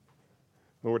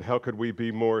Lord, how could we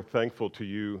be more thankful to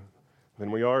you than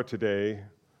we are today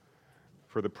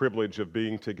for the privilege of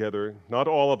being together? Not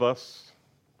all of us,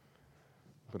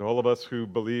 but all of us who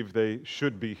believe they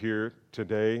should be here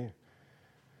today.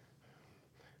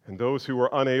 And those who are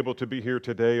unable to be here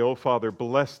today, oh Father,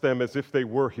 bless them as if they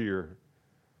were here,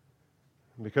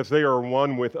 because they are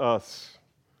one with us,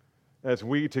 as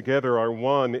we together are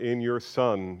one in your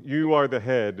Son. You are the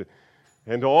head,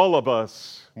 and all of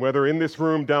us, whether in this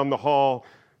room down the hall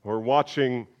or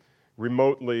watching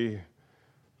remotely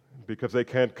because they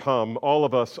can't come, all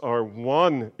of us are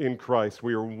one in Christ.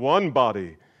 We are one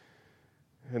body,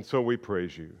 and so we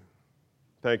praise you.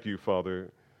 Thank you,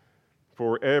 Father,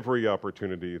 for every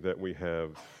opportunity that we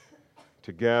have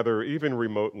to gather, even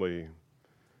remotely.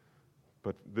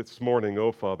 But this morning,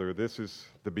 oh Father, this is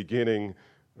the beginning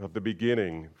of the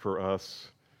beginning for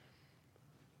us,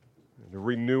 the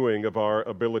renewing of our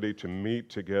ability to meet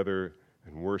together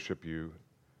and worship you.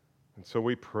 And so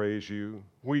we praise you.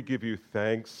 We give you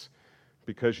thanks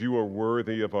because you are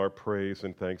worthy of our praise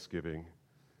and thanksgiving.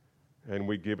 And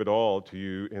we give it all to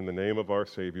you in the name of our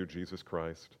Savior, Jesus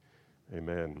Christ.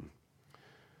 Amen.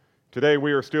 Today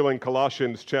we are still in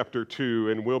Colossians chapter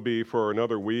 2 and will be for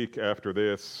another week after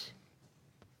this.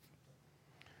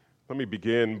 Let me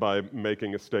begin by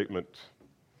making a statement.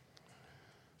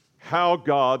 How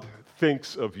God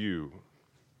thinks of you,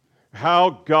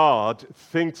 how God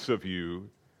thinks of you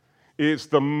is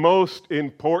the most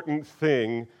important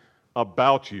thing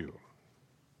about you.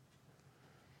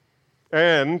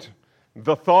 And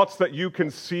the thoughts that you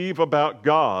conceive about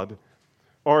God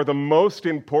are the most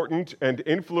important and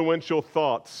influential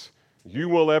thoughts you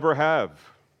will ever have.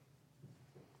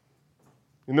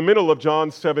 In the middle of John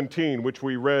 17, which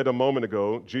we read a moment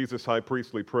ago, Jesus' high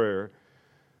priestly prayer,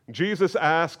 Jesus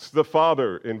asks the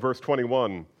Father in verse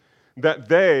 21 that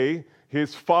they,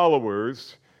 his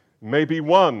followers, may be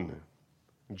one,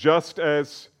 just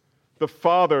as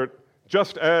Father,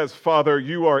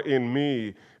 you are in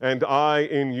me and I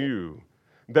in you,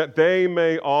 that they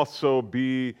may also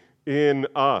be in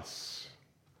us.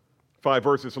 5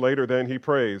 verses later, then he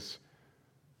prays,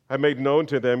 I made known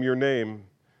to them your name,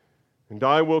 and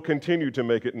I will continue to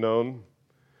make it known,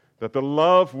 that the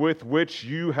love with which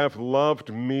you have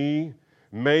loved me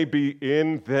may be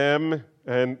in them,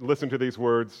 and listen to these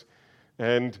words,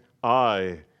 and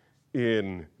I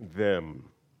in them.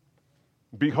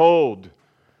 Behold,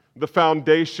 the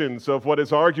foundations of what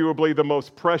is arguably the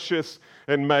most precious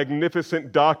and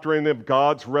magnificent doctrine of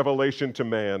God's revelation to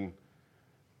man,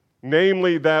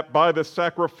 namely that by the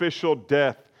sacrificial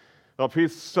death of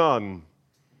his Son,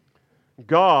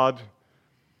 God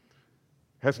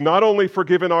has not only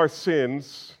forgiven our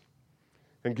sins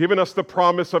and given us the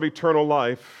promise of eternal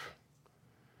life,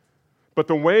 but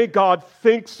the way God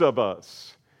thinks of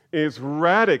us is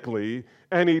radically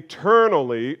and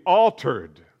eternally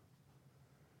altered.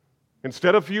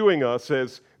 Instead of viewing us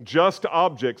as just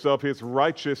objects of his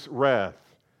righteous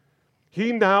wrath,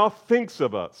 he now thinks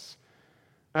of us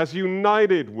as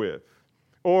united with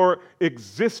or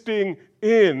existing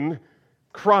in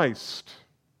Christ.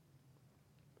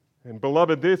 And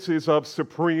beloved, this is of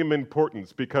supreme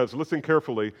importance because, listen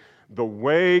carefully, the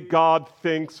way God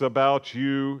thinks about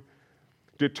you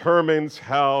determines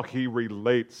how he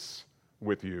relates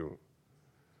with you.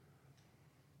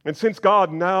 And since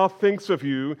God now thinks of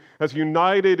you as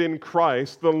united in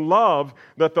Christ, the love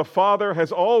that the Father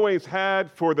has always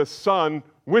had for the Son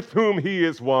with whom he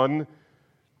is one,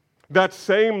 that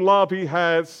same love he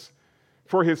has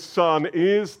for his Son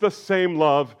is the same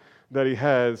love that he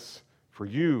has for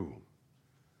you.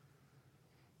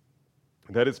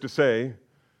 That is to say,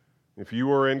 if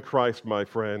you are in Christ, my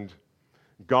friend,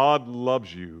 God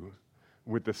loves you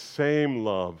with the same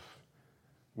love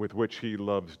with which he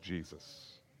loves Jesus.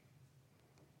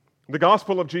 The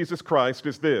gospel of Jesus Christ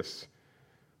is this,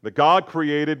 that God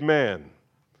created man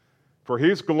for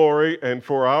his glory and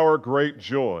for our great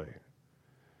joy.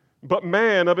 But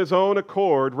man, of his own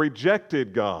accord,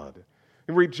 rejected God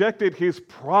and rejected his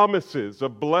promises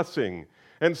of blessing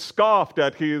and scoffed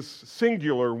at his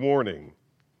singular warning.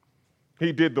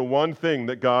 He did the one thing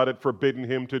that God had forbidden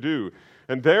him to do,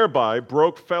 and thereby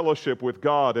broke fellowship with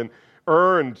God and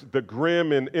earned the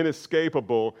grim and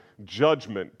inescapable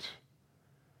judgment.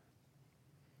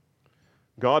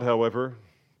 God, however,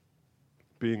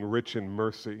 being rich in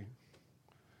mercy,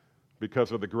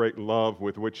 because of the great love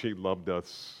with which he loved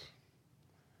us,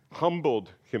 humbled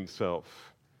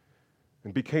himself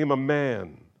and became a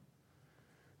man.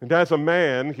 And as a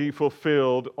man, he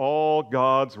fulfilled all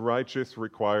God's righteous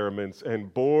requirements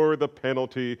and bore the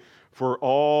penalty for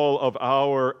all of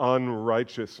our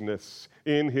unrighteousness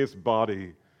in his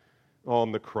body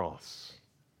on the cross.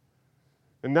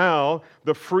 And now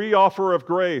the free offer of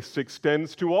grace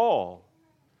extends to all.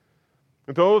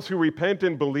 Those who repent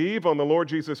and believe on the Lord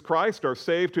Jesus Christ are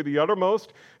saved to the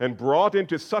uttermost and brought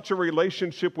into such a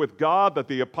relationship with God that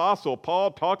the Apostle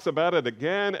Paul talks about it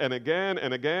again and again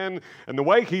and again. And the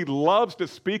way he loves to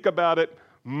speak about it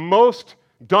most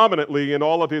dominantly in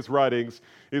all of his writings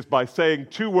is by saying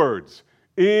two words: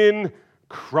 in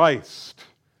Christ.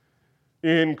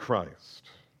 In Christ.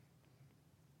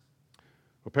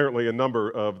 Apparently, a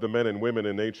number of the men and women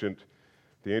in the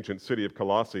ancient city of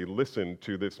Colossae listened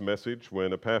to this message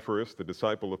when Epaphras, the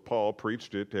disciple of Paul,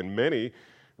 preached it, and many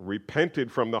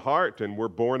repented from the heart and were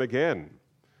born again.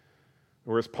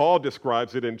 Or as Paul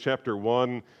describes it in chapter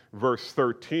 1, verse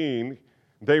 13,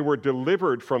 they were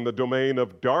delivered from the domain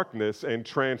of darkness and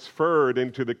transferred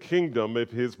into the kingdom of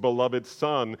his beloved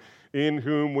Son, in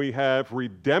whom we have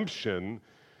redemption,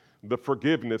 the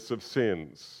forgiveness of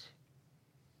sins.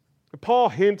 Paul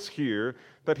hints here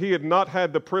that he had not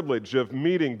had the privilege of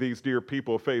meeting these dear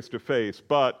people face to face,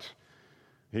 but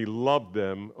he loved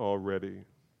them already.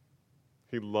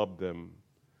 He loved them.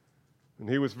 And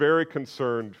he was very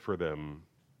concerned for them.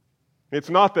 It's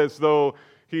not as though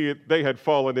they had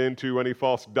fallen into any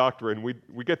false doctrine.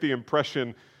 We get the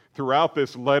impression throughout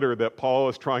this letter that Paul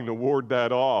is trying to ward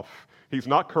that off. He's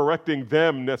not correcting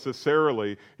them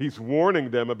necessarily. He's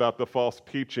warning them about the false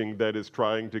teaching that is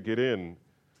trying to get in.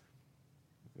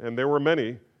 And there were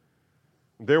many.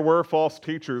 There were false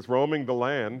teachers roaming the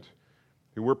land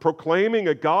who were proclaiming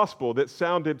a gospel that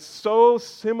sounded so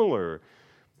similar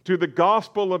to the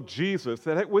gospel of Jesus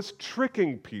that it was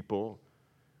tricking people.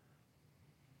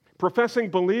 Professing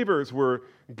believers were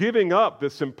giving up the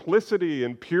simplicity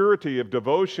and purity of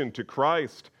devotion to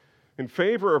Christ in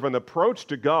favor of an approach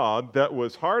to God that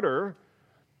was harder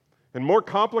and more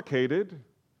complicated,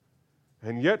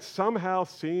 and yet somehow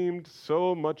seemed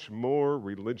so much more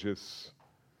religious,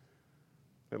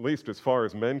 at least as far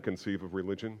as men conceive of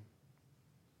religion.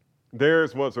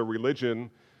 Theirs was a religion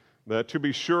that, to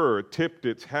be sure, tipped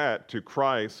its hat to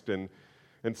Christ and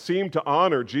seemed to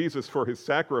honor Jesus for his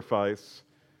sacrifice,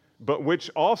 but which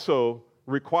also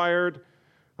required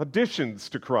additions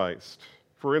to Christ.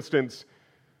 For instance,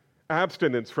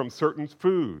 abstinence from certain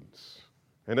foods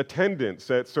and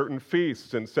attendance at certain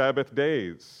feasts and Sabbath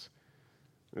days.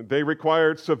 They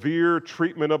required severe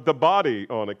treatment of the body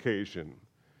on occasion.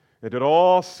 And it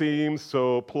all seems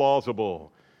so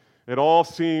plausible. It all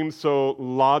seems so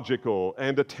logical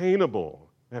and attainable.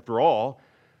 After all,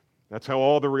 that's how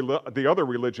all the other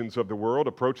religions of the world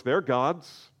approach their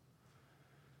gods.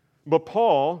 But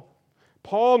Paul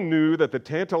knew that the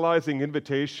tantalizing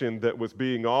invitation that was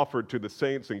being offered to the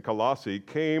saints in Colossae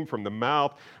came from the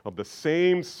mouth of the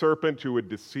same serpent who had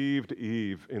deceived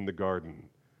Eve in the garden.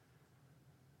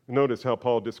 Notice how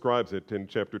Paul describes it in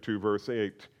chapter 2, verse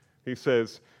 8. He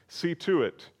says, "See to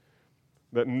it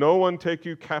that no one take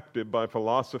you captive by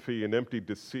philosophy and empty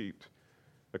deceit,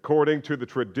 according to the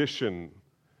tradition,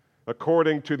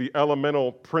 according to the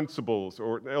elemental principles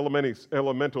or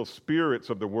elemental spirits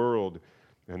of the world,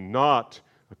 and not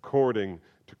according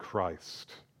to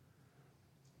Christ."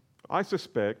 I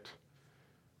suspect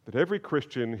that every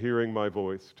Christian hearing my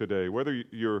voice today, whether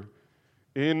you're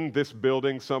in this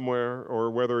building somewhere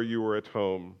or whether you were at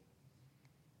home,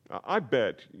 I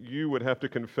bet you would have to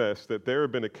confess that there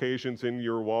have been occasions in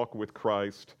your walk with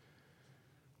Christ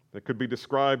that could be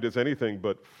described as anything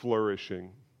but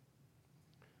flourishing.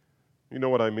 You know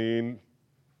what I mean?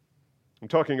 I'm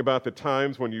talking about the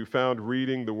times when you found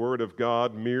reading the Word of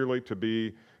God merely to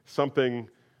be something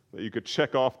that you could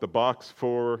check off the box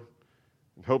for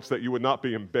in hopes that you would not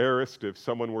be embarrassed if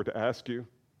someone were to ask you.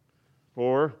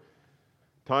 Or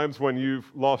times when you've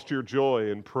lost your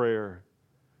joy in prayer,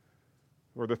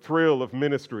 or the thrill of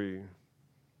ministry,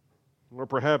 or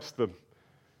perhaps the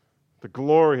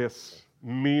glorious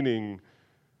meaning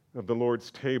of the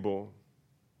Lord's table.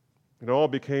 It all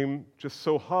became just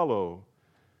so hollow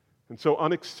and so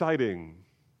unexciting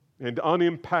and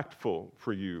unimpactful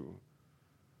for you.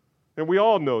 And we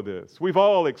all know this. We've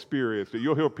all experienced it.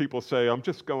 You'll hear people say, "I'm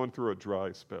just going through a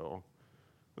dry spell."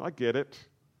 I get it.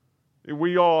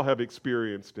 We all have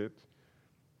experienced it.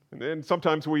 And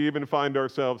sometimes we even find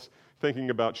ourselves thinking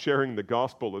about sharing the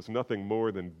gospel as nothing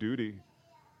more than duty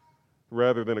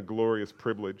rather than a glorious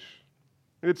privilege.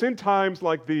 And it's in times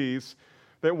like these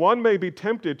that one may be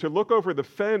tempted to look over the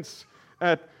fence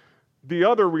at the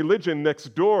other religion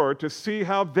next door to see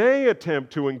how they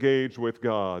attempt to engage with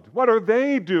God. What are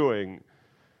they doing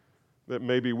that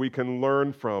maybe we can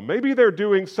learn from? Maybe they're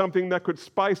doing something that could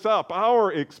spice up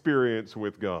our experience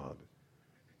with God.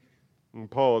 And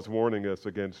Paul is warning us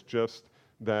against just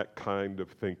that kind of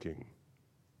thinking.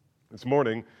 This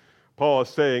morning, Paul is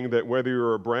saying that whether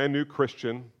you're a brand new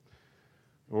Christian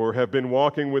or have been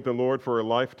walking with the Lord for a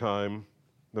lifetime,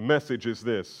 the message is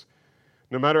this: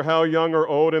 no matter how young or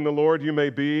old in the Lord you may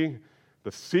be,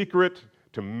 the secret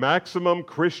to maximum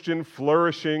Christian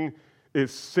flourishing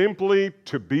is simply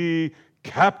to be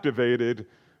captivated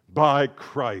by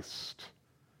Christ.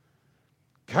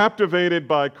 Captivated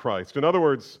by Christ. In other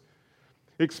words,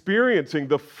 experiencing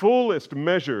the fullest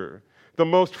measure, the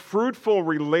most fruitful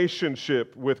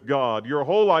relationship with God your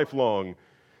whole life long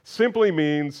simply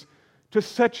means to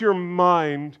set your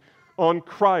mind on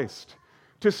Christ,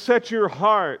 to set your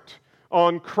heart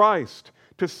on Christ,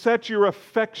 to set your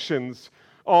affections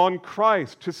on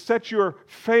Christ, to set your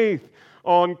faith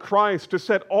on Christ, to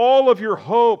set all of your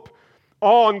hope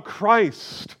on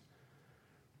Christ.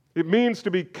 It means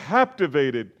to be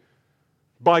captivated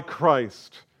by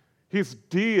Christ, His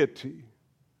deity,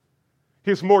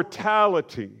 His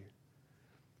mortality,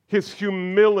 His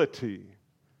humility,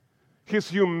 His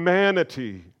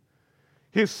humanity,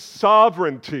 His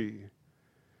sovereignty,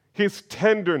 His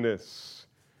tenderness,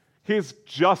 His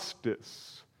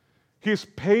justice, His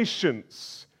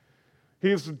patience,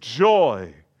 His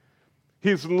joy,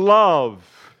 His love,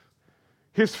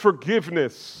 His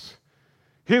forgiveness,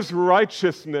 His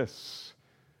righteousness,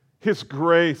 His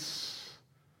grace.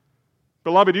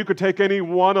 Beloved, you could take any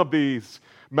one of these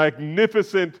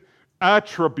magnificent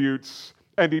attributes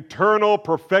and eternal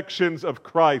perfections of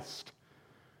Christ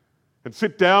and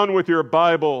sit down with your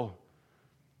Bible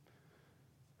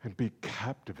and be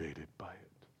captivated by it.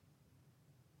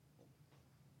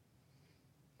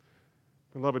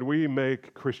 Beloved, we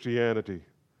make Christianity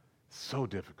so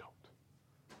difficult.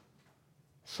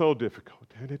 So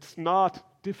difficult. And it's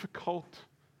not difficult.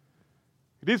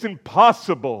 It is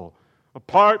impossible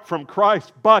apart from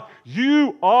Christ, but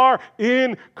you are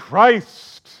in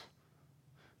Christ.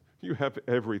 You have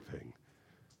everything.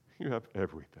 You have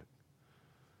everything.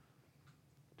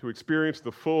 To experience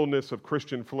the fullness of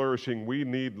Christian flourishing, we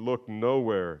need look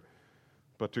nowhere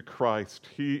but to Christ.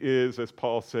 He is, as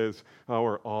Paul says,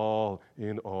 our all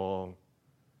in all.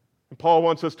 And Paul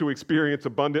wants us to experience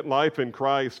abundant life in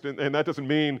Christ, and that doesn't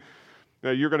mean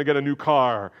that you're going to get a new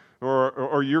car,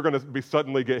 or you're going to be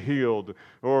suddenly get healed,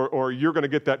 or you're going to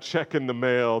get that check in the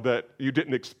mail that you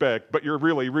didn't expect, but you're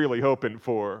really, really hoping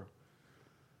for.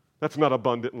 That's not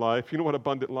abundant life. You know what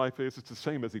abundant life is? It's the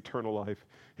same as eternal life.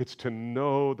 It's to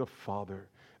know the Father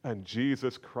and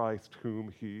Jesus Christ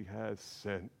whom He has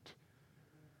sent.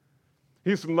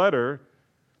 His letter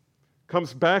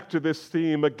comes back to this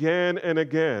theme again and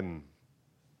again.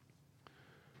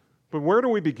 But where do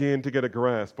we begin to get a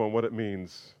grasp on what it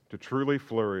means to truly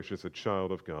flourish as a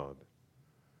child of God?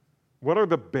 What are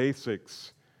the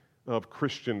basics of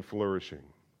Christian flourishing?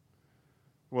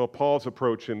 Well, Paul's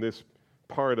approach in this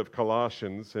part of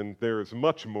Colossians, and there is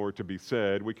much more to be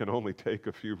said. We can only take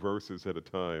a few verses at a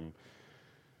time.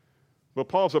 But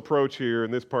Paul's approach here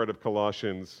in this part of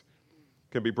Colossians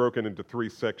can be broken into three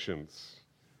sections.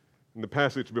 In the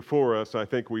passage before us, I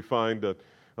think we find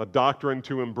a doctrine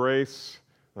to embrace,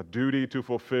 a duty to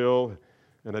fulfill,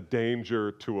 and a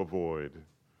danger to avoid.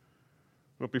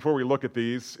 But before we look at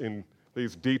these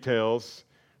details,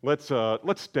 let's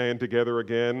stand together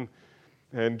again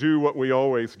and do what we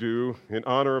always do in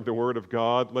honor of the Word of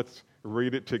God. Let's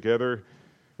read it together.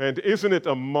 And isn't it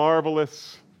a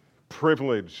marvelous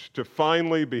privilege to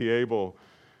finally be able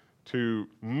to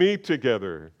meet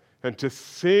together and to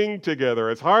sing together,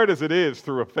 as hard as it is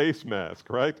through a face mask,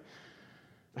 right?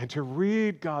 And to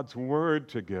read God's Word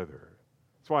together.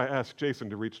 That's why I asked Jason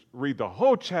to read the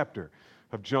whole chapter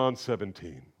of John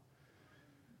 17.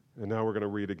 And now we're going to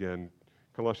read again,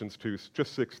 Colossians 2,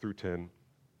 just 6 through 10.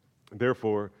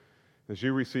 Therefore, as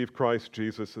you receive Christ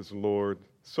Jesus as Lord,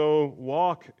 so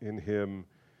walk in Him,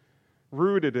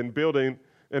 rooted in building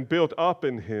and built up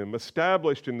in Him,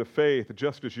 established in the faith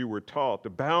just as you were taught,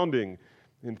 abounding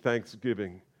in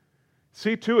thanksgiving.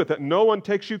 See to it that no one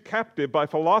takes you captive by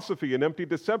philosophy and empty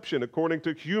deception according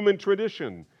to human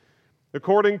tradition,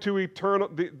 according to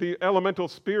the elemental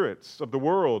spirits of the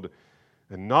world,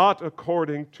 and not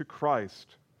according to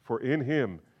Christ. For in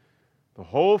Him the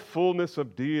whole fullness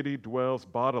of deity dwells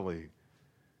bodily,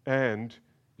 and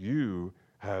you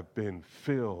have been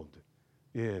filled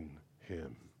in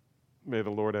Him. May the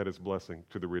Lord add His blessing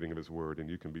to the reading of His Word, and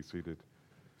you can be seated.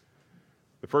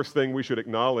 The first thing we should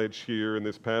acknowledge here in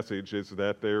this passage is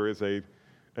that there is a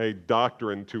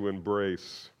doctrine to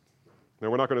embrace. Now,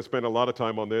 we're not going to spend a lot of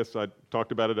time on this. I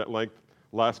talked about it at length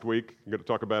last week. I'm going to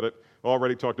talk about it.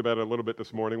 Already talked about it a little bit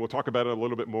this morning. We'll talk about it a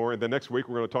little bit more, and then next week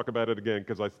we're going to talk about it again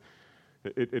because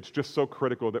it's just so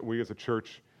critical that we as a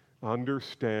church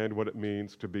understand what it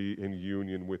means to be in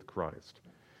union with Christ.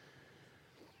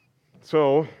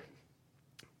 So,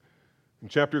 in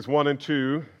chapters 1 and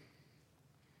 2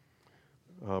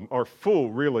 are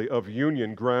full, really, of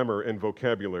union grammar and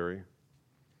vocabulary.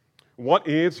 What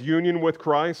is union with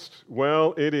Christ?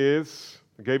 Well, it is,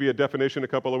 I gave you a definition a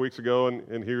couple of weeks ago,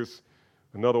 and here's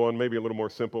another one, maybe a little more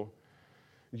simple.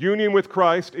 Union with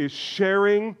Christ is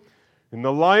sharing in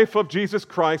the life of Jesus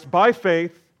Christ by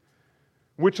faith,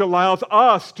 which allows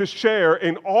us to share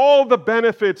in all the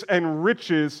benefits and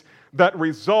riches that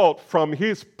result from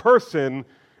his person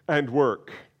and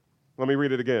work. Let me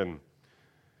read it again.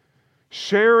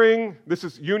 Sharing, this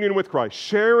is union with Christ,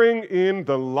 sharing in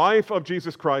the life of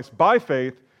Jesus Christ by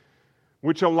faith,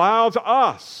 which allows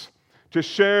us to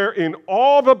share in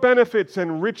all the benefits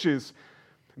and riches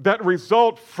that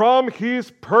result from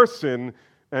his person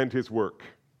and his work.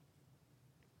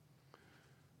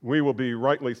 We will be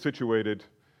rightly situated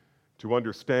to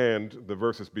understand the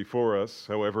verses before us.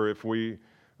 However, if we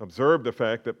observe the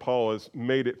fact that Paul has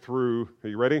made it through, are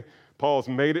you ready? Paul's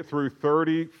made it through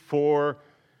 34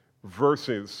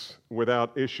 verses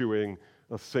without issuing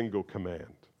a single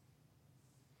command.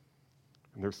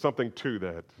 And there's something to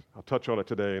that. I'll touch on it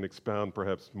today and expound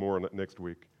perhaps more on it next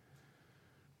week.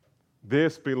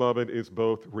 This, beloved, is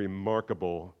both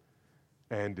remarkable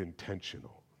and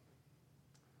intentional.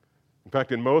 In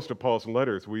fact, in most of Paul's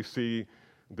letters, we see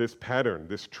this pattern,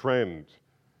 this trend,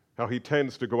 how he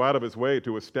tends to go out of his way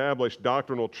to establish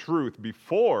doctrinal truth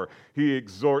before he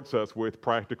exhorts us with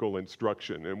practical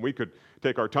instruction. And we could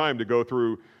take our time to go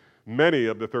through many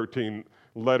of the 13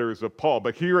 letters of Paul,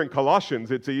 but here in Colossians,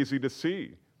 it's easy to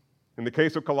see. In the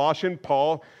case of Colossians,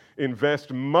 Paul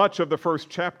invests much of the first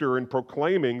chapter in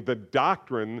proclaiming the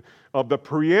doctrine of the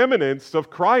preeminence of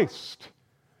Christ.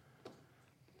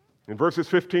 In verses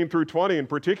 15 through 20 in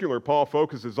particular, Paul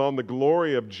focuses on the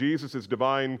glory of Jesus as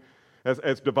divine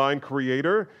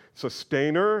creator,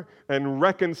 sustainer, and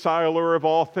reconciler of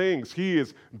all things. He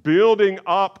is building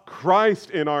up Christ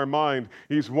in our mind.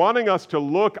 He's wanting us to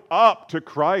look up to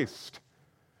Christ.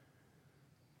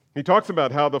 He talks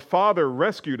about how the Father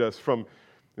rescued us from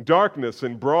darkness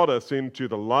and brought us into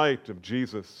the light of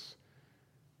Jesus.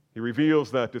 He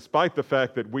reveals that despite the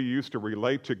fact that we used to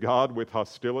relate to God with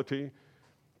hostility,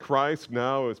 Christ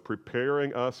now is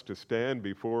preparing us to stand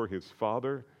before his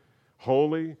Father,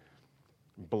 holy,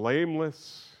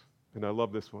 blameless, and I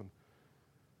love this one,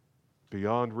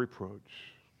 beyond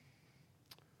reproach.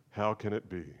 How can it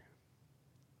be?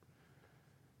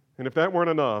 And if that weren't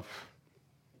enough,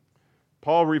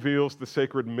 Paul reveals the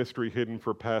sacred mystery hidden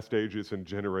for past ages and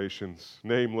generations,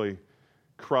 namely,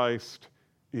 Christ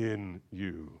in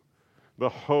you, the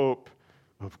hope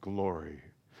of glory.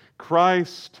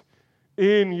 Christ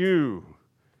in you,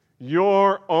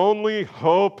 your only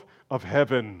hope of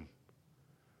heaven.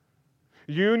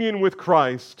 Union with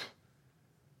Christ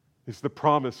is the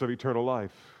promise of eternal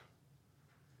life.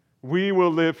 We will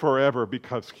live forever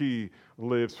because he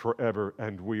lives forever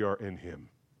and we are in him.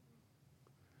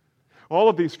 All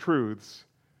of these truths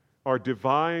are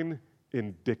divine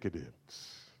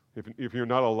indicatives. If you're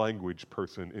not a language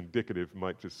person, indicative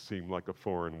might just seem like a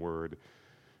foreign word.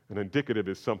 An indicative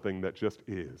is something that just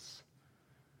is.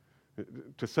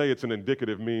 To say it's an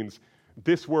indicative means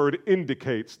this word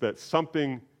indicates that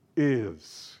something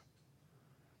is.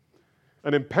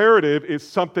 An imperative is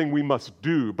something we must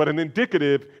do, but an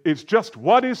indicative is just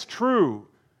what is true.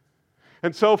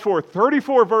 And so for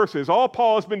 34 verses, all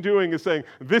Paul has been doing is saying,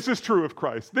 this is true of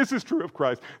Christ, this is true of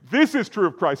Christ, this is true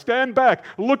of Christ. Stand back,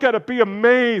 look at it, be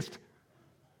amazed.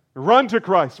 Run to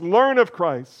Christ, learn of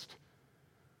Christ.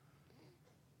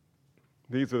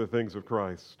 These are the things of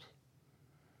Christ.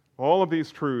 All of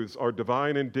these truths are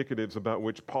divine indicatives about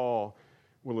which Paul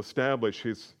will establish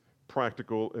his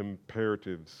practical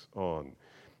imperatives on.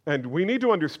 And we need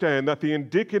to understand that the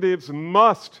indicatives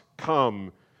must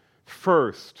come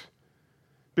first,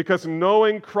 because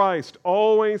knowing Christ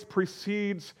always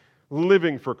precedes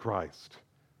living for Christ.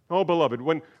 Oh, beloved,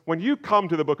 when you come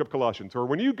to the book of Colossians, or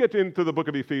when you get into the book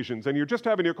of Ephesians, and you're just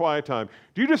having your quiet time,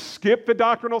 do you just skip the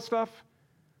doctrinal stuff?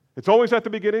 It's always at the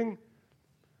beginning?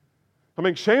 I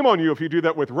mean, shame on you if you do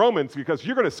that with Romans, because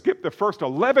you're going to skip the first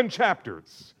 11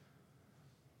 chapters.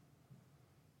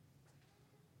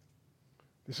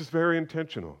 This is very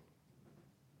intentional.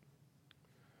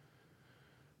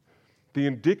 The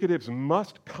indicatives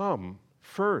must come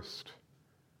first,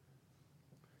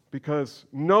 because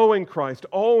knowing Christ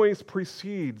always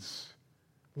precedes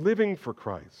living for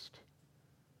Christ.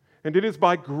 And it is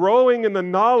by growing in the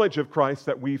knowledge of Christ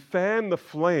that we fan the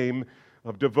flame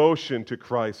of devotion to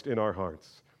Christ in our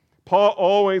hearts. Paul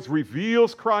always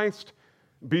reveals Christ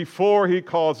before he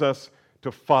calls us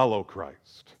to follow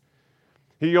Christ.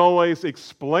 He always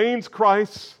explains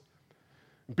Christ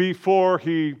before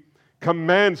he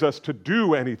commands us to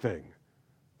do anything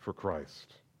for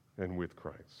Christ and with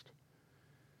Christ.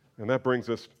 And that brings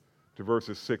us to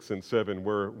verses 6 and 7,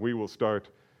 where we will start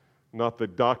not the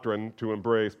doctrine to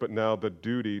embrace, but now the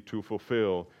duty to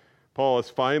fulfill. Paul is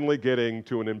finally getting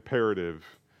to an imperative.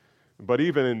 But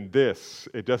even in this,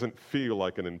 it doesn't feel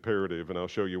like an imperative, and I'll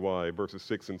show you why. Verses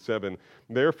 6 and 7.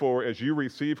 Therefore, as you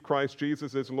receive Christ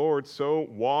Jesus as Lord, so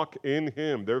walk in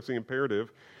him. There's the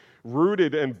imperative.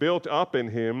 Rooted and built up in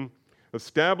him,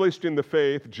 established in the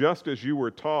faith, just as you were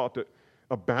taught,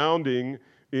 abounding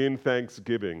in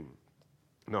thanksgiving.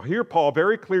 Now here Paul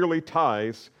very clearly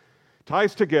ties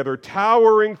together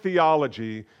towering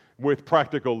theology with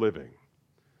practical living.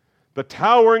 The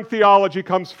towering theology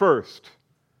comes first,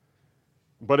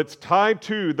 but it's tied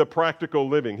to the practical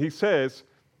living. He says,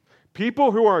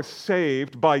 people who are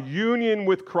saved by union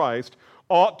with Christ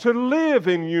ought to live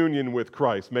in union with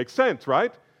Christ. Makes sense,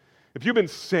 right? If you've been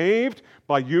saved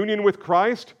by union with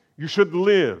Christ, you should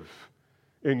live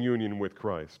in union with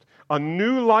Christ. A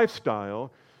new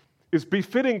lifestyle is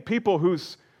befitting people who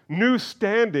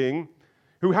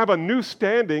have a new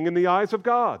standing in the eyes of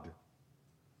God.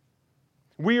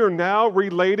 We are now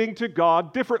relating to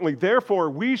God differently. Therefore,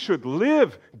 we should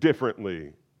live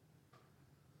differently.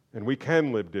 And we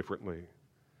can live differently.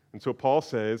 And so Paul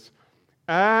says,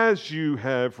 as you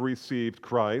have received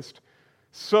Christ,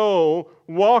 so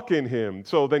walk in him.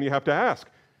 So then you have to ask,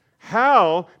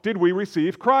 how did we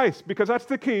receive Christ? Because that's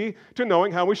the key to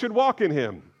knowing how we should walk in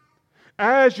him.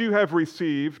 As you have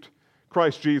received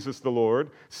Christ Jesus the Lord,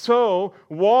 so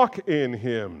walk in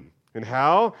him. And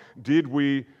how did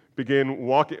we begin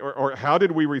walking, or how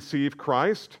did we receive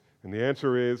Christ? And the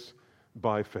answer is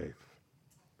by faith.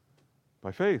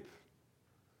 By faith.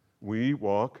 We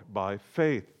walk by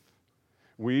faith.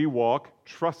 We walk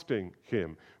trusting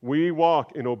him. We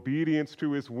walk in obedience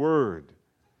to his word.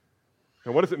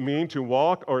 And what does it mean to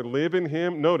walk or live in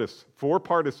him? Notice 4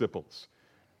 participles.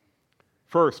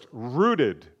 First,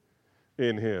 rooted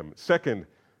in him. Second,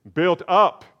 built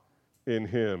up in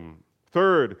him.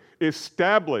 Third,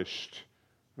 established.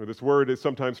 Or this word is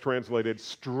sometimes translated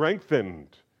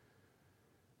strengthened.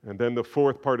 And then the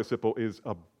 4th participle is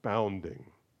abounding.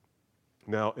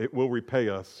 Now, it will repay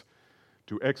us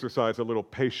to exercise a little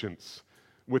patience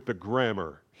with the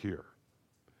grammar here.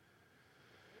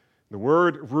 The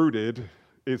word rooted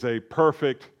is a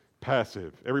perfect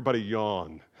passive. Everybody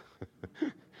yawn.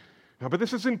 Now, but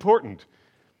this is important.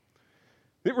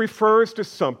 It refers to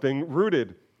something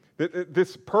rooted.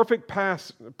 This perfect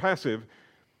passive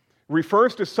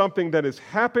refers to something that has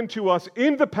happened to us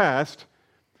in the past,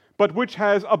 but which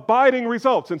has abiding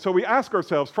results. And so we ask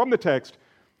ourselves from the text,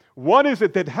 what is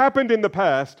it that happened in the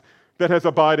past that has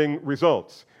abiding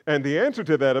results? And the answer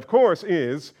to that, of course,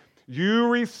 is you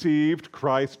received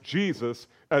Christ Jesus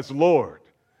as Lord.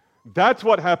 That's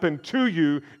what happened to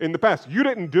you in the past. You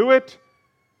didn't do it.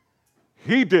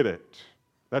 He did it.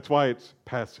 That's why it's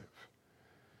passive.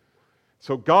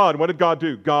 So God, what did God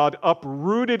do? God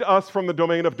uprooted us from the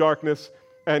domain of darkness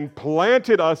and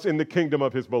planted us in the kingdom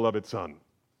of his beloved Son.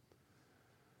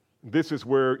 This is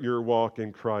where your walk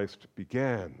in Christ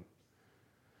began.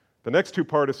 The next 2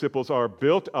 participles are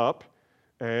built up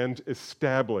and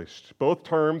established. Both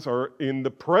terms are in the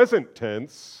present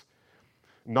tense,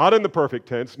 not in the perfect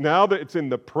tense. Now that it's in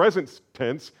the present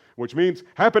tense, which means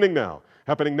happening now.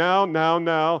 Happening now,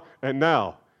 now, and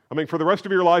now. I mean, for the rest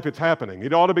of your life, it's happening.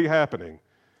 It ought to be happening.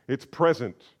 It's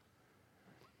present.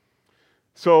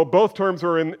 So both terms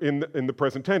are in the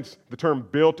present tense. The term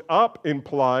built up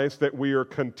implies that we are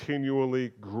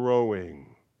continually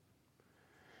growing.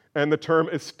 And the term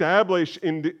established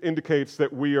indicates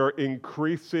that we are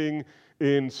increasing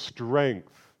in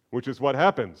strength, which is what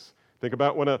happens. Think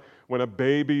about when a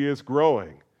baby is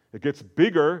growing. It gets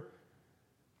bigger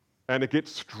and it gets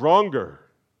stronger.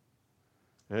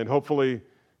 And hopefully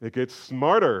it gets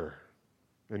smarter,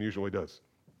 and usually does.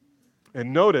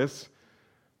 And notice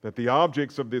that the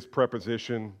objects of these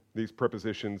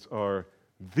prepositions are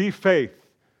the faith.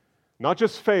 Not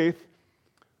just faith,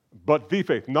 but the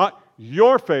faith. Not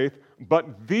your faith,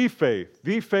 but the faith.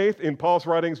 The faith in Paul's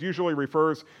writings usually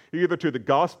refers either to the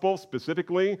gospel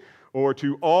specifically or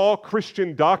to all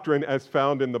Christian doctrine as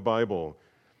found in the Bible.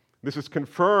 This is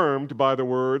confirmed by the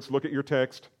words, look at your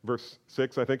text, verse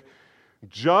 6, I think,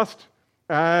 just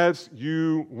as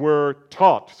you were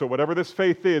taught. So whatever this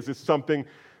faith is something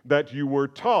that you were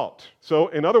taught. So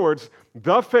in other words,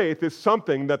 the faith is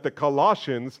something that the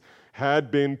Colossians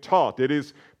had been taught. It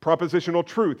is propositional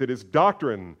truth. It is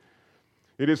doctrine.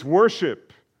 It is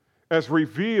worship as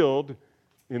revealed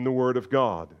in the Word of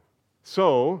God.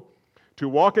 So, To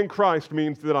walk in Christ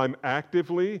means that I'm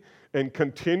actively and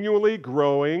continually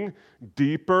growing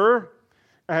deeper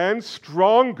and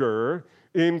stronger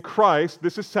in Christ.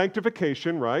 This is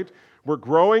sanctification, right? We're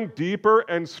growing deeper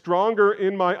and stronger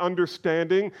in my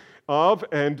understanding of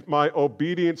and my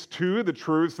obedience to the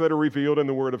truths that are revealed in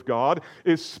the Word of God,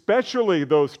 especially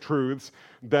those truths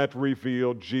that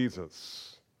reveal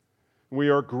Jesus. We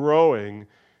are growing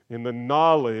in the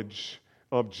knowledge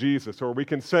of Jesus, or we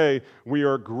can say we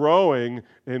are growing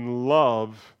in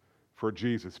love for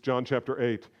Jesus. John chapter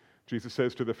 8, Jesus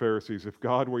says to the Pharisees, if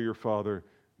God were your Father,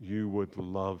 you would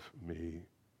love me.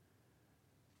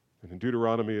 And in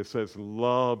Deuteronomy it says,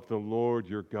 love the Lord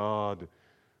your God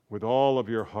with all of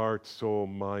your heart, soul,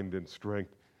 mind, and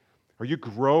strength. Are you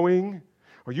growing?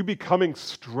 Are you becoming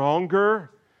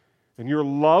stronger in your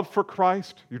love for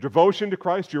Christ, your devotion to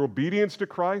Christ, your obedience to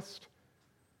Christ?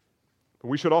 But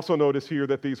we should also notice here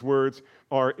that these words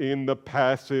are in the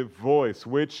passive voice,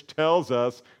 which tells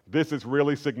us this is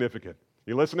really significant.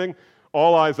 You listening?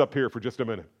 All eyes up here for just a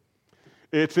minute.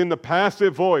 It's in the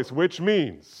passive voice, which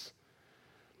means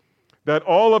that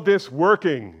all of this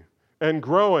working and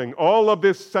growing, all of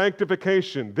this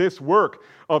sanctification, this work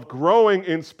of growing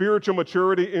in spiritual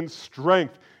maturity, in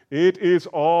strength, it is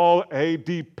all a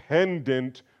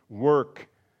dependent work.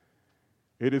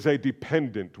 It is a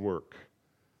dependent work.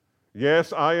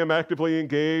 Yes, I am actively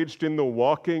engaged in the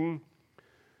walking,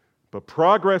 but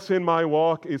progress in my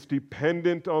walk is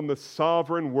dependent on the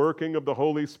sovereign working of the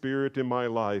Holy Spirit in my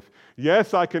life.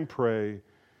 Yes, I can pray.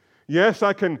 Yes,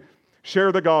 I can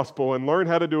share the gospel and learn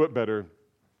how to do it better.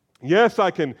 Yes,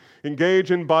 I can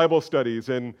engage in Bible studies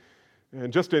and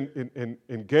just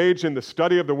engage in the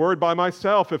study of the Word by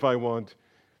myself if I want.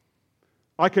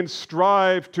 I can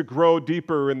strive to grow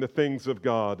deeper in the things of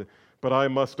God, but I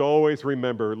must always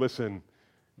remember, listen,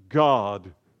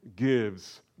 God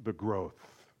gives the growth.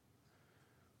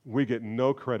 We get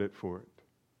no credit for it.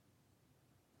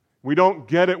 We don't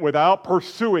get it without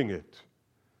pursuing it,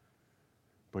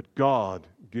 but God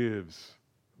gives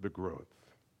the growth.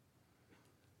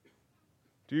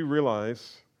 Do you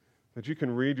realize that you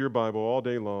can read your Bible all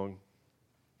day long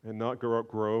and not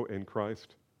grow in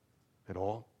Christ at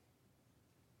all?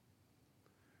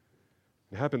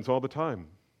 It happens all the time.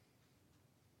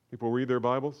 People read their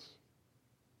Bibles.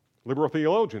 Liberal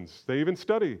theologians, they even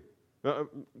study.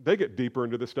 They get deeper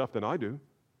into this stuff than I do,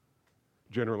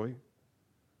 generally.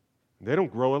 They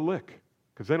don't grow a lick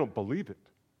because they don't believe it.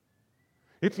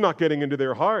 It's not getting into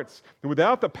their hearts. And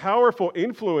without the powerful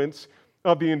influence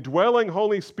of the indwelling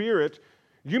Holy Spirit,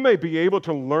 you may be able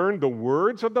to learn the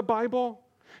words of the Bible.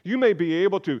 You may be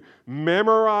able to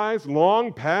memorize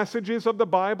long passages of the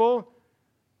Bible,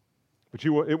 but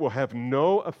it will have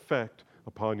no effect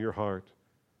upon your heart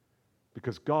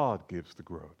because God gives the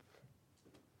growth.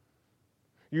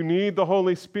 You need the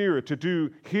Holy Spirit to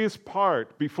do His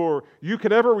part before you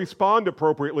can ever respond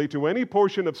appropriately to any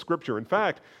portion of Scripture. In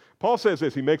fact, Paul says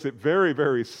this, he makes it very,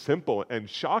 very simple and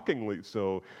shockingly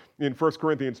so in 1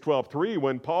 Corinthians 12:3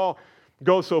 when Paul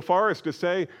goes so far as to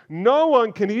say, no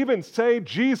one can even say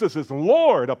Jesus is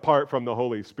Lord apart from the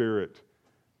Holy Spirit.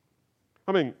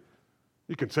 I mean,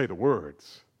 you can say the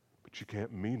words, but you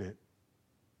can't mean it.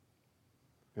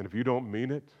 And if you don't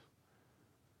mean it,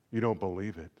 you don't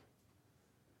believe it.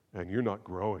 And you're not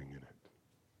growing in it.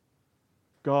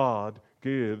 God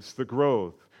gives the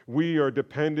growth. We are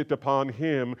dependent upon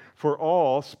Him for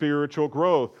all spiritual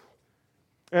growth.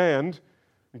 And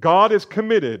God is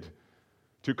committed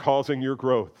to causing your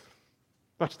growth.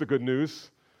 That's the good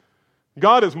news.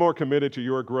 God is more committed to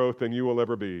your growth than you will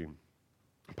ever be.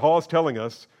 Paul is telling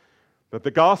us that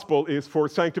the gospel is for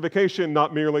sanctification,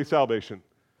 not merely salvation.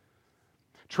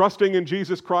 Trusting in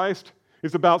Jesus Christ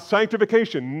is about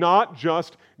sanctification, not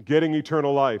just getting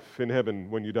eternal life in heaven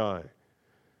when you die.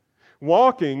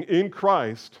 Walking in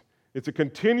Christ is a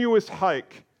continuous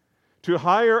hike to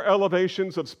higher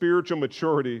elevations of spiritual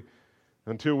maturity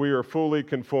until we are fully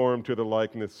conformed to the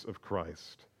likeness of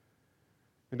Christ.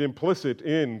 And implicit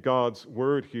in God's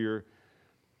word here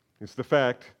is the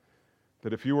fact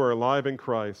that if you are alive in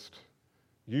Christ,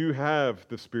 you have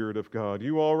the Spirit of God.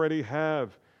 You already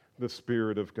have the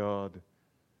Spirit of God.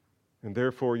 And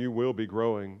therefore you will be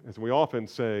growing. As we often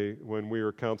say when we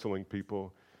are counseling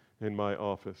people in my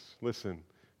office, listen,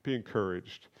 be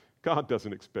encouraged. God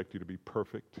doesn't expect you to be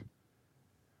perfect,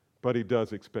 but He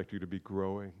does expect you to be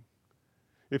growing.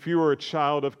 If you are a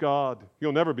child of God,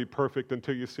 you'll never be perfect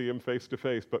until you see Him face to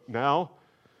face. But now,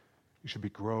 you should be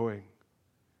growing.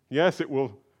 Yes, it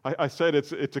will. I said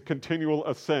it's a continual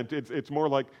ascent. It's more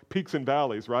like peaks and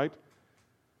valleys, right?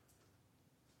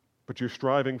 But you're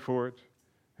striving for it,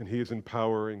 and He is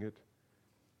empowering it.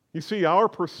 You see, our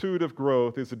pursuit of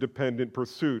growth is a dependent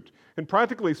pursuit. And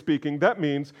practically speaking, that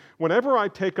means whenever I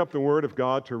take up the Word of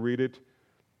God to read it,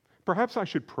 perhaps I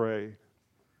should pray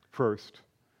first.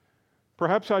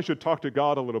 Perhaps I should talk to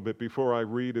God a little bit before I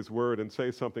read His Word and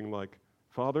say something like,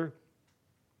 Father,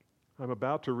 I'm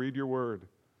about to read your Word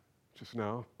just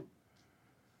now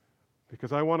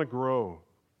because I want to grow.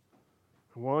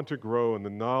 I want to grow in the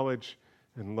knowledge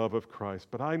and love of Christ.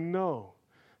 But I know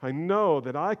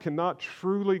that I cannot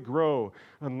truly grow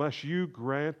unless you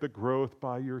grant the growth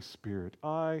by your Spirit.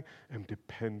 I am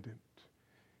dependent.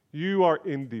 You are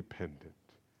independent.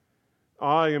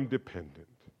 I am dependent.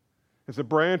 As a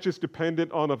branch is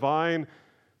dependent on a vine,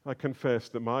 I confess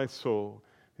that my soul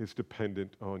is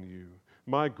dependent on you.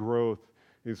 My growth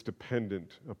is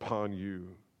dependent upon you.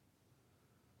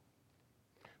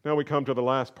 Now we come to the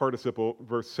last participle,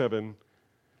 verse 7,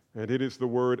 and it is the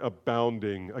word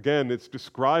abounding. Again, it's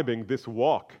describing this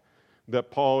walk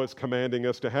that Paul is commanding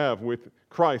us to have with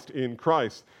Christ in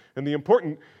Christ. And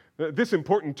this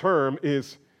important term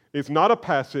is not a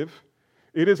passive,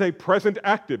 it is a present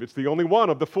active. It's the only one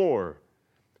of the four,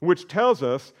 which tells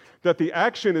us that the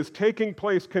action is taking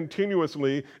place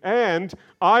continuously and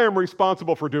I am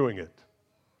responsible for doing it.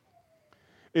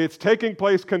 It's taking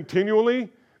place continually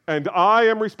and I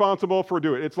am responsible for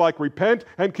doing it. It's like repent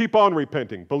and keep on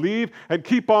repenting. Believe and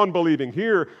keep on believing.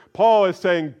 Here, Paul is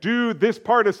saying, do this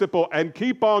participle and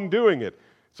keep on doing it.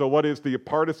 So what is the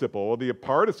participle? Well, the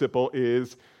participle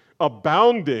is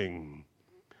abounding.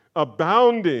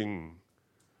 Abounding.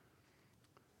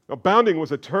 Abounding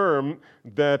was a term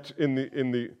that in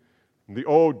the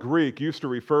Old Greek used to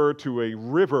refer to a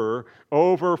river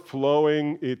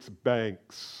overflowing its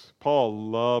banks. Paul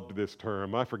loved this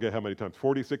term. I forget how many times,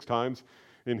 46 times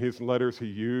in his letters he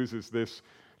uses this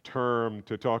term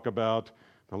to talk about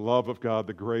the love of God,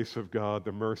 the grace of God,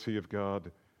 the mercy of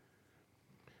God.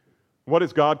 What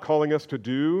is God calling us to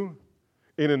do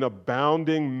in an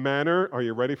abounding manner? Are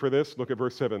you ready for this? Look at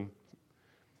verse 7.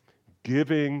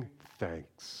 Giving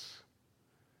thanks.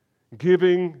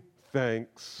 Giving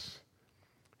thanks.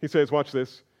 He says, watch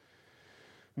this.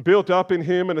 Built up in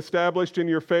Him and established in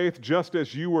your faith, just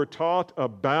as you were taught,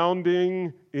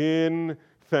 abounding in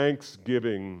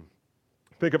thanksgiving.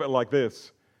 Think of it like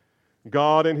this.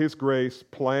 God in His grace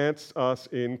plants us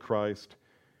in Christ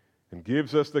and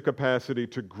gives us the capacity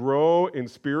to grow in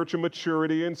spiritual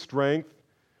maturity and strength.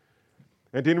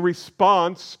 And in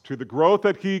response to the growth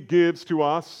that He gives to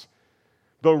us,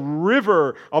 the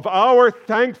river of our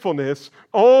thankfulness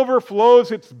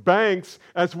overflows its banks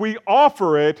as we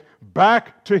offer it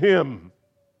back to Him.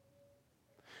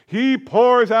 He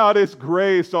pours out His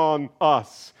grace on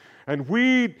us, and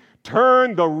we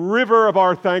turn the river of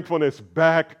our thankfulness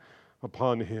back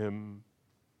upon Him.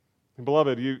 And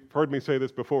beloved, you've heard me say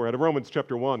this before. Out of Romans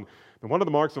chapter 1, and one of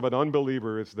the marks of an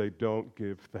unbeliever is they don't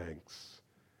give thanks.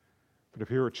 But if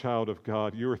you're a child of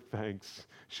God, your thanks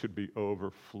should be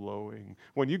overflowing.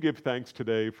 When you give thanks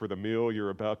today for the meal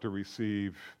you're about to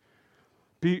receive,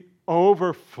 be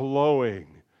overflowing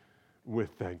with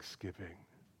thanksgiving.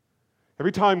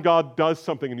 Every time God does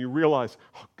something and you realize,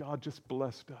 oh, God just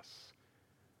blessed us,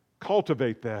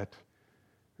 cultivate that.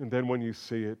 And then when you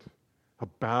see it,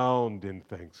 abound in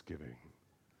thanksgiving.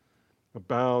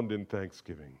 Abound in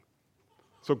thanksgiving.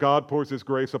 So God pours His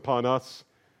grace upon us,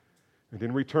 and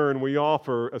in return, we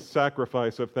offer a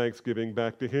sacrifice of thanksgiving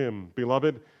back to Him.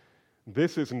 Beloved,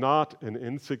 this is not an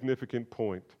insignificant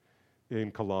point in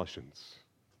Colossians.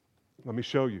 Let me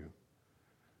show you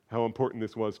how important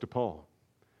this was to Paul.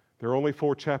 There are only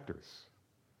 4 chapters.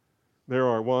 There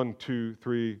are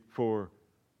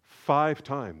 5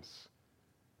 times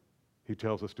he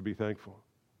tells us to be thankful.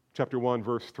 Chapter 1,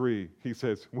 verse 3, he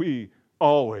says, we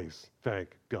always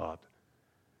thank God.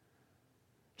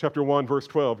 Chapter 1, verse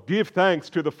 12, give thanks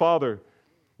to the Father.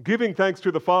 Giving thanks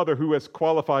to the Father who has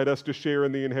qualified us to share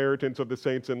in the inheritance of the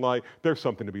saints in light. There's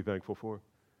something to be thankful for.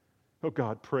 Oh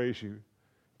God, praise you.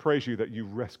 Praise you that you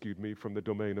rescued me from the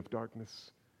domain of darkness.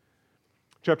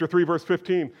 Chapter 3, verse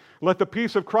 15, let the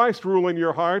peace of Christ rule in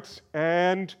your hearts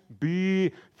and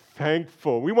be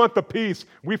thankful. We want the peace.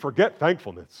 We forget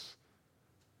thankfulness.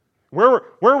 Where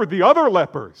were the other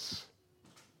lepers?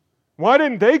 Why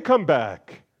didn't they come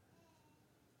back?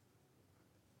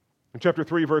 In chapter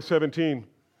 3, verse 17,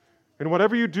 and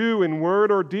whatever you do in word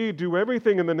or deed, do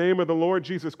everything in the name of the Lord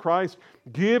Jesus Christ,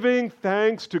 giving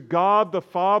thanks to God the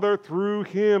Father through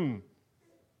Him.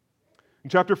 In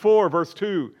chapter 4, verse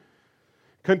 2,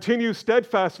 continue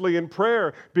steadfastly in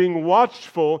prayer, being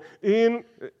watchful in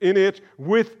it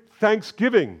with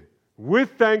thanksgiving.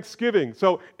 With thanksgiving.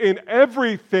 So in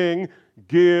everything,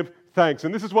 give thanks.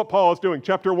 And this is what Paul is doing.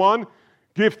 Chapter 1,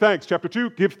 Give thanks. Chapter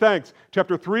 2, give thanks.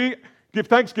 Chapter 3, give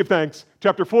thanks, give thanks.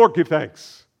 Chapter 4, give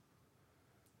thanks.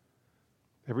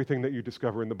 Everything that you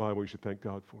discover in the Bible, you should thank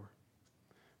God for.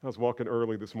 I was walking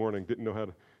early this morning,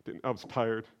 I was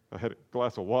tired. I had a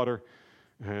glass of water,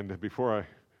 and before I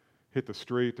hit the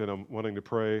street and I'm wanting to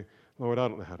pray, Lord, I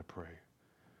don't know how to pray.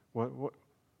 What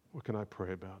can I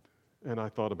pray about? And I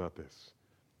thought about this.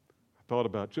 I thought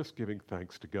about just giving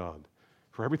thanks to God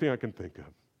for everything I can think of.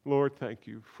 Lord, thank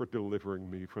you for delivering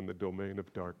me from the domain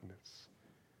of darkness.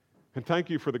 And thank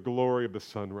you for the glory of the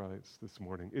sunrise this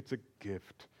morning. It's a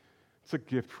gift. It's a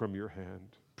gift from your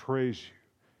hand. Praise you.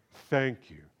 Thank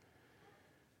you.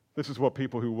 This is what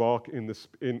people who walk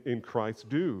in Christ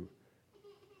do.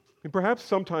 And perhaps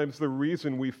sometimes the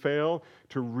reason we fail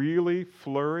to really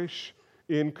flourish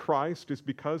in Christ is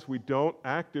because we don't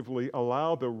actively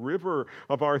allow the river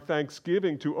of our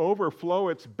thanksgiving to overflow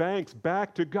its banks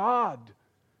back to God.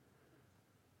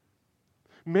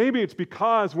 Maybe it's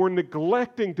because we're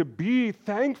neglecting to be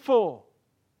thankful.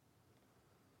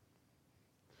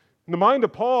 In the mind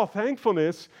of Paul,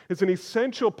 thankfulness is an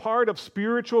essential part of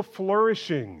spiritual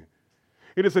flourishing.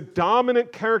 It is a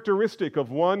dominant characteristic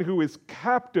of one who is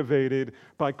captivated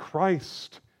by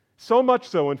Christ. So much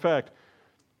so, in fact,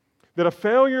 that a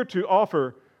failure to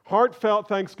offer heartfelt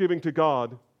thanksgiving to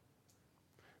God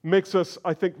makes us,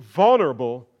 I think,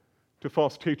 vulnerable to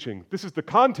false teaching. This is the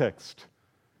context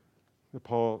that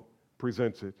Paul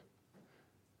presents it.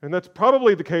 And that's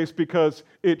probably the case because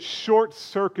it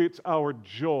short-circuits our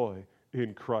joy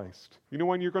in Christ. You know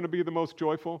when you're going to be the most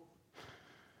joyful?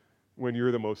 When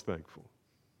you're the most thankful.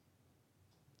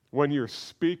 When you're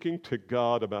speaking to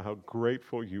God about how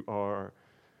grateful you are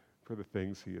for the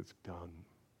things He has done.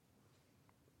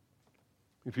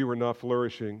 If you are not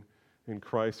flourishing in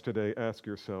Christ today, ask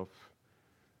yourself,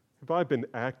 have I been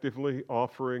actively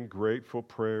offering grateful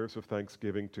prayers of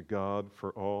thanksgiving to God for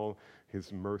all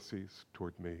His mercies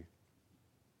toward me?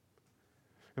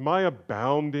 Am I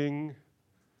abounding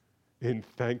in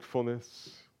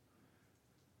thankfulness?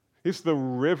 Is the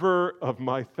river of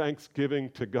my thanksgiving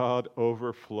to God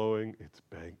overflowing its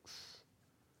banks?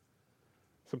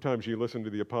 Sometimes you listen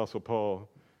to the Apostle Paul,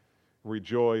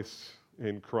 rejoice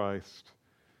in Christ,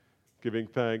 giving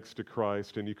thanks to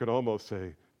Christ, and you could almost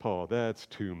say, Paul, that's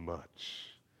too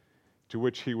much. To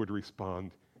which he would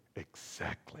respond,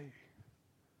 exactly.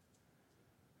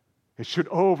 It should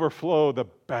overflow the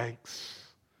banks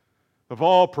of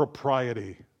all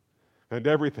propriety and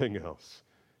everything else.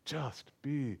 Just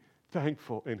be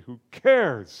thankful, and who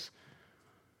cares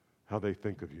how they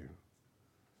think of you?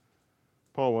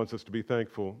 Paul wants us to be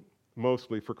thankful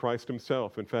mostly for Christ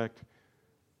Himself. In fact,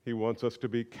 he wants us to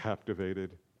be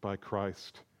captivated by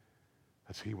Christ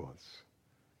as He was.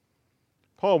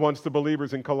 Paul wants the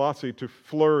believers in Colossae to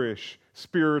flourish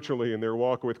spiritually in their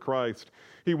walk with Christ.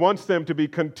 He wants them to be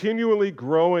continually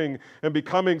growing and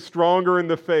becoming stronger in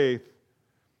the faith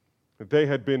that they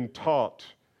had been taught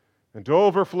and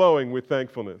overflowing with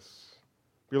thankfulness.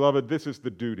 Beloved, this is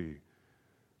the duty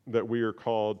that we are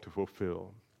called to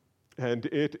fulfill. And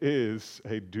it is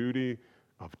a duty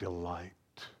of delight.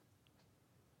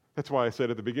 That's why I said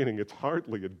at the beginning, it's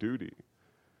hardly a duty.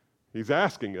 He's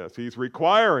asking us, He's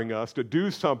requiring us to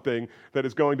do something that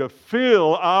is going to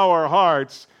fill our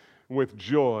hearts with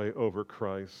joy over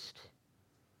Christ.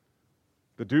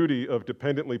 The duty of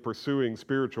dependently pursuing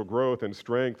spiritual growth and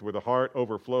strength with a heart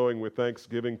overflowing with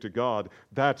thanksgiving to God,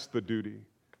 that's the duty.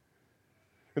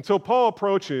 And so Paul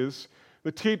approaches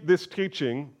this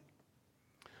teaching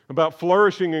about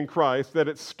flourishing in Christ, that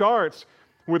it starts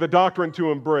with a doctrine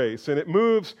to embrace, and it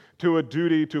moves to a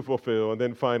duty to fulfill, and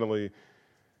then finally,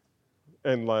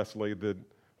 and lastly,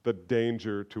 the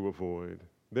danger to avoid.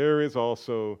 There is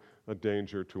also a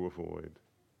danger to avoid.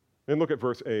 And look at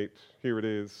verse 8. Here it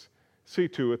is. See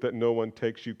to it that no one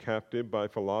takes you captive by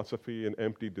philosophy and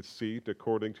empty deceit,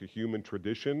 according to human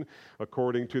tradition,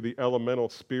 according to the elemental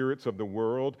spirits of the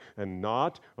world, and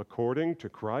not according to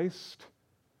Christ.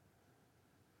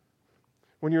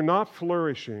 When you're not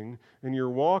flourishing in your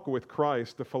walk with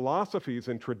Christ, the philosophies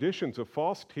and traditions of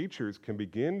false teachers can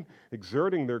begin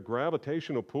exerting their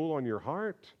gravitational pull on your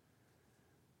heart.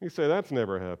 You say, that's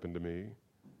never happened to me.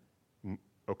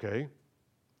 Okay,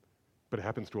 but it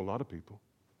happens to a lot of people.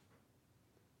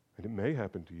 And it may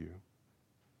happen to you.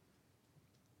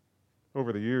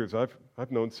 Over the years,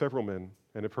 I've known several men,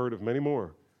 and have heard of many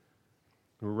more,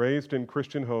 who were raised in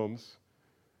Christian homes,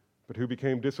 but who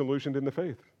became disillusioned in the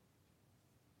faith.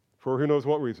 For who knows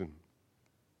what reason.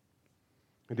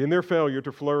 And in their failure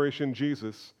to flourish in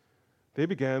Jesus, they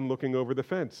began looking over the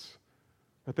fence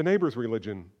at the neighbor's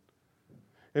religion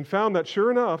and found that, sure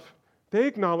enough, they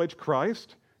acknowledged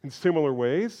Christ in similar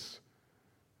ways,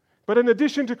 But in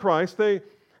addition to Christ,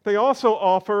 they also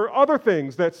offer other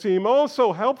things that seem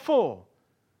also helpful.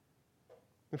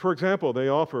 And for example, they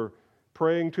offer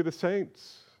praying to the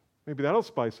saints. Maybe that'll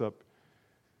spice up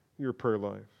your prayer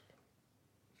life.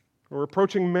 Or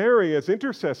approaching Mary as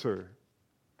intercessor.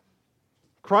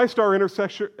 Christ our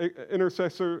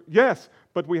intercessor, yes,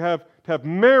 but we have to have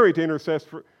Mary to intercess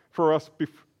for us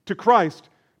to Christ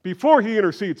before he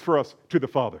intercedes for us to the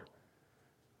Father.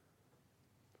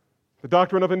 The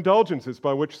doctrine of indulgences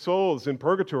by which souls in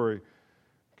purgatory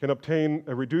can obtain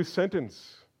a reduced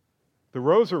sentence. The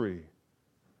rosary,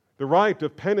 the rite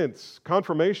of penance,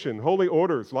 confirmation, holy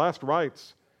orders, last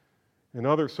rites, and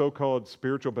other so-called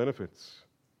spiritual benefits.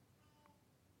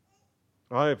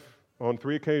 I've, on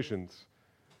 3 occasions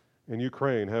in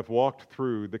Ukraine, have walked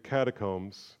through the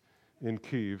catacombs in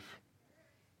Kyiv,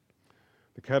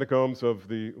 the catacombs of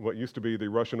what used to be the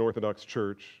Russian Orthodox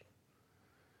Church,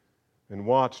 and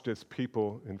watched as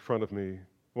people in front of me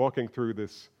walking through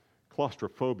this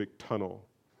claustrophobic tunnel.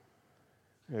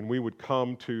 And we would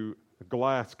come to a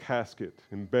glass casket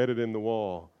embedded in the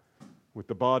wall with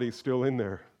the body still in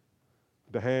there,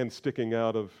 the hand sticking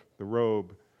out of the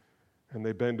robe, and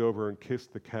they bend over and kiss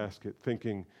the casket,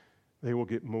 thinking they will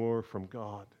get more from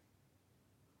God.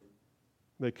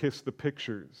 They kiss the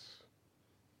pictures.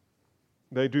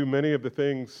 They do many of the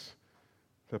things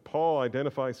that Paul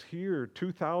identifies here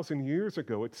 2,000 years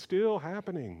ago. It's still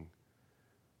happening.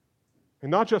 And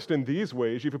not just in these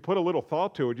ways. If you put a little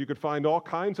thought to it, you could find all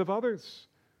kinds of others.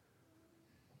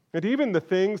 And even the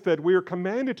things that we are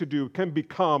commanded to do can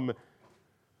become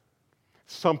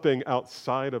something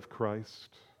outside of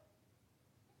Christ.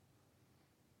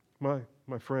 My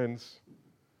friends,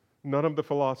 none of the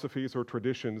philosophies or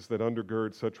traditions that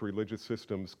undergird such religious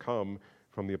systems come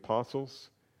from the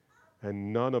apostles,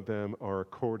 and none of them are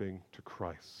according to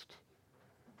Christ.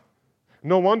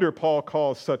 No wonder Paul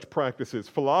calls such practices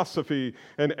philosophy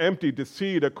and empty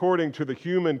deceit according to the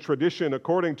human tradition,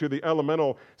 according to the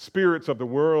elemental spirits of the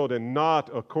world, and not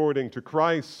according to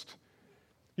Christ.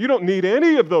 You don't need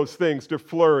any of those things to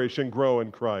flourish and grow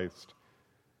in Christ.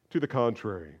 To the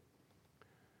contrary,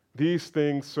 these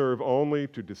things serve only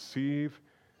to deceive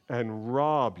and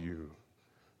rob you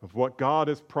of what God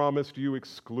has promised you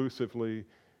exclusively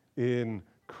in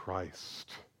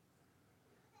Christ.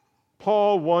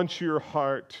 Paul wants your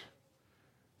heart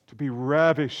to be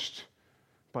ravished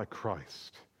by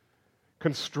Christ,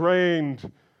 constrained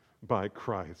by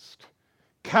Christ,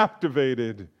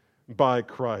 captivated by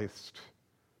Christ.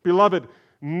 Beloved,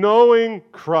 knowing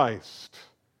Christ,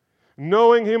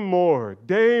 knowing Him more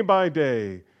day by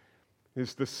day,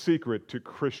 is the secret to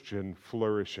Christian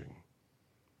flourishing.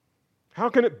 How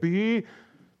can it be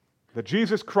that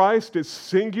Jesus Christ is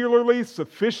singularly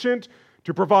sufficient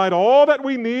to provide all that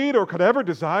we need or could ever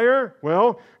desire?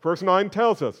 Well, verse 9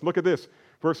 tells us. Look at this.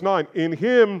 Verse 9, in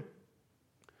Him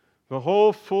the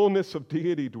whole fullness of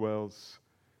deity dwells,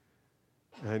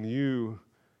 and you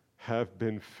have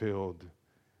been filled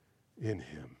in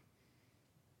Him.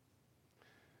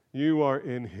 You are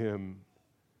in Him,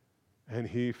 and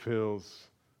He fills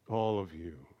all of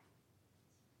you.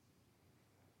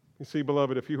 You see,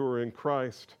 beloved, if you are in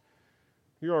Christ,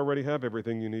 you already have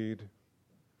everything you need.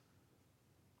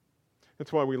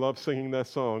 That's why we love singing that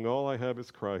song, All I Have is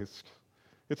Christ.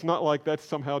 It's not like that's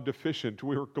somehow deficient.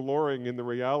 We're glorying in the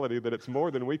reality that it's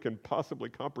more than we can possibly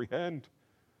comprehend.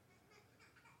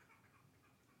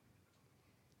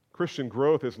 Christian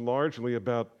growth is largely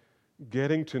about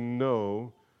getting to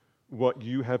know what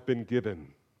you have been given,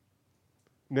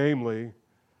 namely,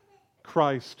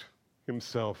 Christ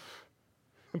Himself.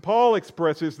 And Paul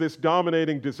expresses this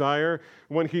dominating desire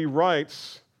when he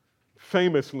writes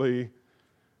famously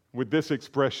with this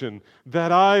expression,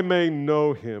 that I may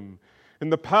know Him in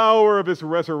the power of His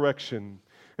resurrection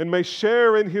and may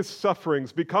share in His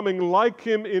sufferings, becoming like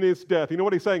Him in His death. You know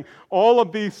what he's saying? All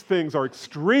of these things are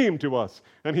extreme to us.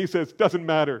 And he says, doesn't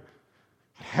matter.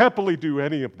 I'd happily do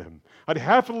any of them. I'd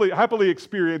happily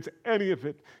experience any of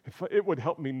it if it would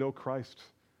help me know Christ.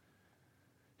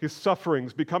 His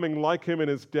sufferings, becoming like Him in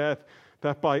His death,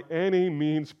 that by any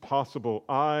means possible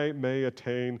I may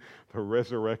attain the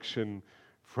resurrection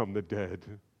from the dead.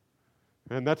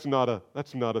 And that's not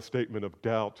a statement of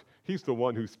doubt. He's the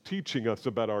one who's teaching us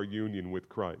about our union with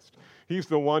Christ. He's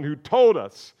the one who told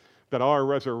us that our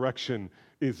resurrection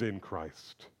is in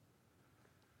Christ.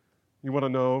 You want to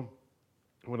know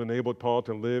what enabled Paul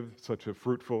to live such a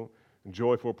fruitful and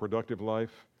joyful, productive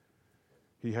life?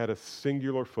 He had a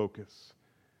singular focus.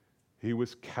 He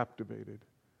was captivated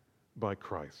by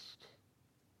Christ.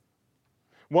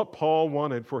 What Paul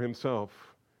wanted for himself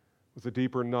was a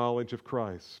deeper knowledge of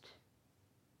Christ.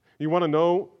 You want to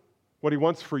know What he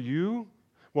wants for you,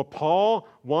 what Paul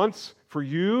wants for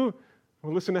you,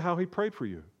 well, listen to how he prayed for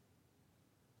you.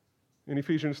 In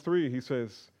Ephesians 3, he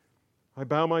says, I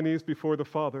bow my knees before the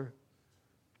Father,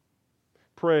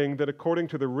 praying that according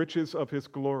to the riches of his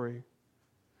glory,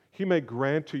 he may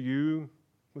grant to you,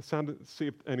 let's see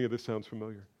if any of this sounds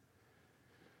familiar.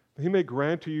 He may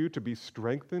grant to you to be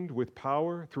strengthened with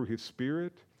power through his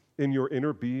Spirit in your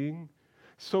inner being,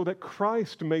 so that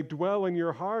Christ may dwell in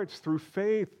your hearts through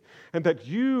faith, and that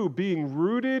you, being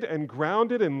rooted and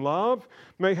grounded in love,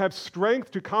 may have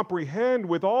strength to comprehend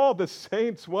with all the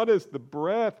saints what is the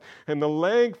breadth and the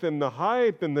length and the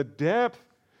height and the depth,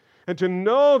 and to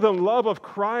know the love of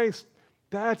Christ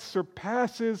that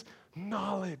surpasses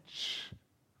knowledge,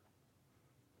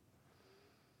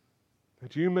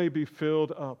 that you may be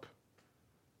filled up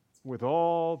with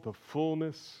all the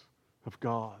fullness of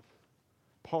God.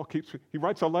 Paul he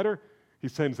writes a letter, he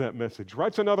sends that message.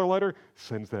 Writes another letter,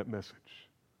 sends that message.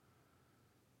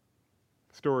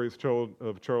 Story is told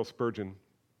of Charles Spurgeon,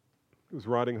 who was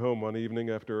riding home one evening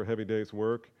after a heavy day's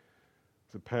work.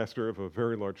 He's a pastor of a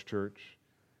very large church,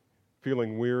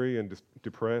 feeling weary and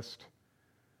depressed.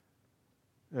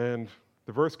 And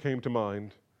the verse came to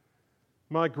mind,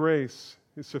 my grace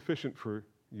is sufficient for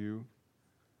you.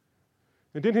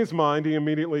 And in his mind, he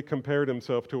immediately compared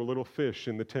himself to a little fish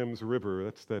in the Thames River.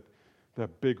 That's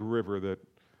that big river that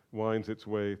winds its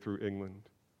way through England.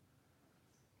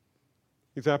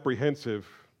 He's apprehensive,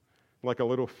 like a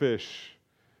little fish,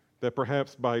 that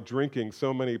perhaps by drinking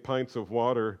so many pints of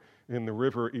water in the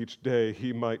river each day,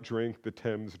 he might drink the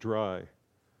Thames dry.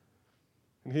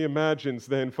 And he imagines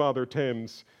then Father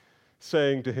Thames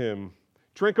saying to him,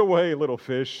 drink away, little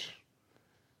fish.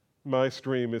 My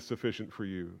stream is sufficient for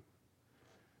you.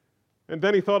 And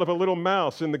then he thought of a little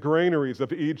mouse in the granaries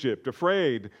of Egypt,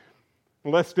 afraid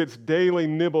lest its daily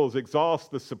nibbles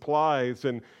exhaust the supplies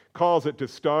and cause it to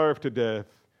starve to death.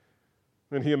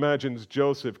 And he imagines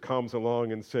Joseph comes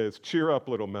along and says, cheer up,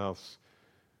 little mouse.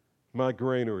 My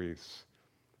granaries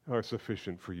are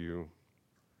sufficient for you.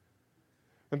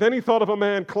 And then he thought of a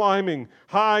man climbing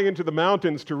high into the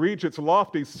mountains to reach its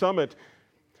lofty summit,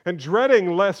 and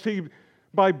dreading lest he,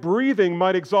 by breathing,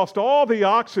 might exhaust all the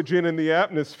oxygen in the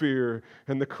atmosphere.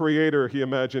 And the Creator, he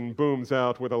imagined, booms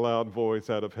out with a loud voice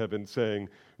out of heaven saying,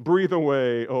 breathe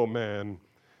away, O man.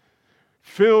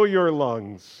 Fill your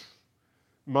lungs.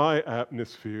 My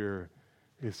atmosphere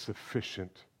is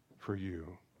sufficient for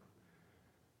you.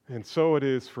 And so it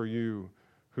is for you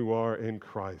who are in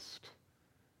Christ.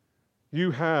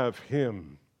 You have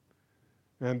him,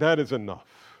 and that is enough.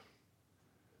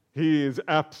 He is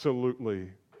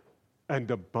absolutely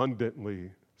and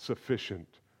abundantly sufficient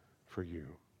for you.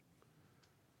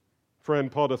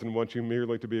 Friend, Paul doesn't want you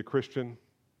merely to be a Christian,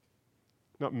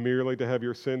 not merely to have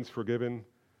your sins forgiven.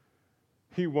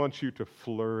 He wants you to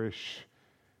flourish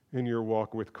in your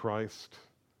walk with Christ.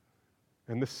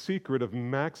 And the secret of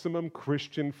maximum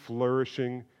Christian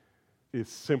flourishing is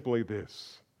simply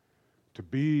this: to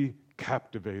be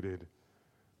captivated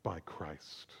by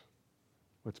Christ.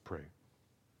 Let's pray.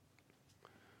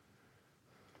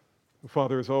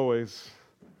 Father, as always,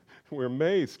 we're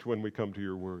amazed when we come to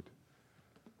your word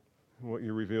and what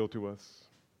you reveal to us,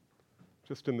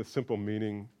 just in the simple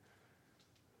meaning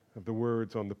of the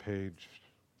words on the page.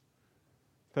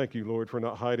 Thank you, Lord, for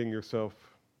not hiding yourself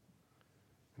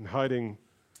and hiding,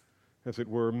 as it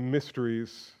were,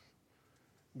 mysteries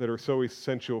that are so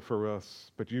essential for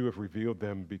us, but you have revealed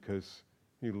them because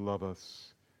you love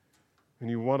us and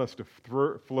you want us to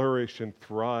flourish and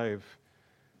thrive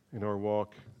in our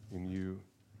walk in you.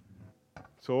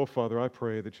 So, Father, I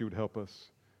pray that you would help us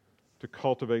to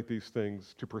cultivate these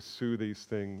things, to pursue these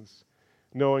things,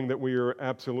 knowing that we are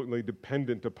absolutely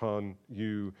dependent upon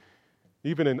you,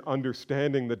 even in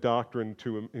understanding the doctrine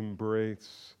to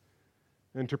embrace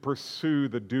and to pursue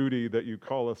the duty that you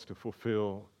call us to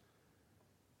fulfill,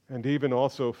 and even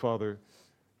also, Father,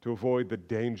 to avoid the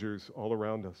dangers all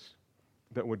around us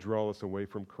that would draw us away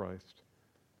from Christ.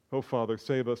 Oh, Father,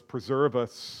 save us, preserve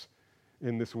us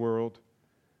in this world,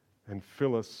 and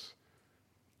fill us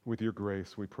with your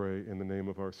grace, we pray, in the name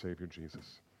of our Savior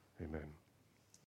Jesus. Amen.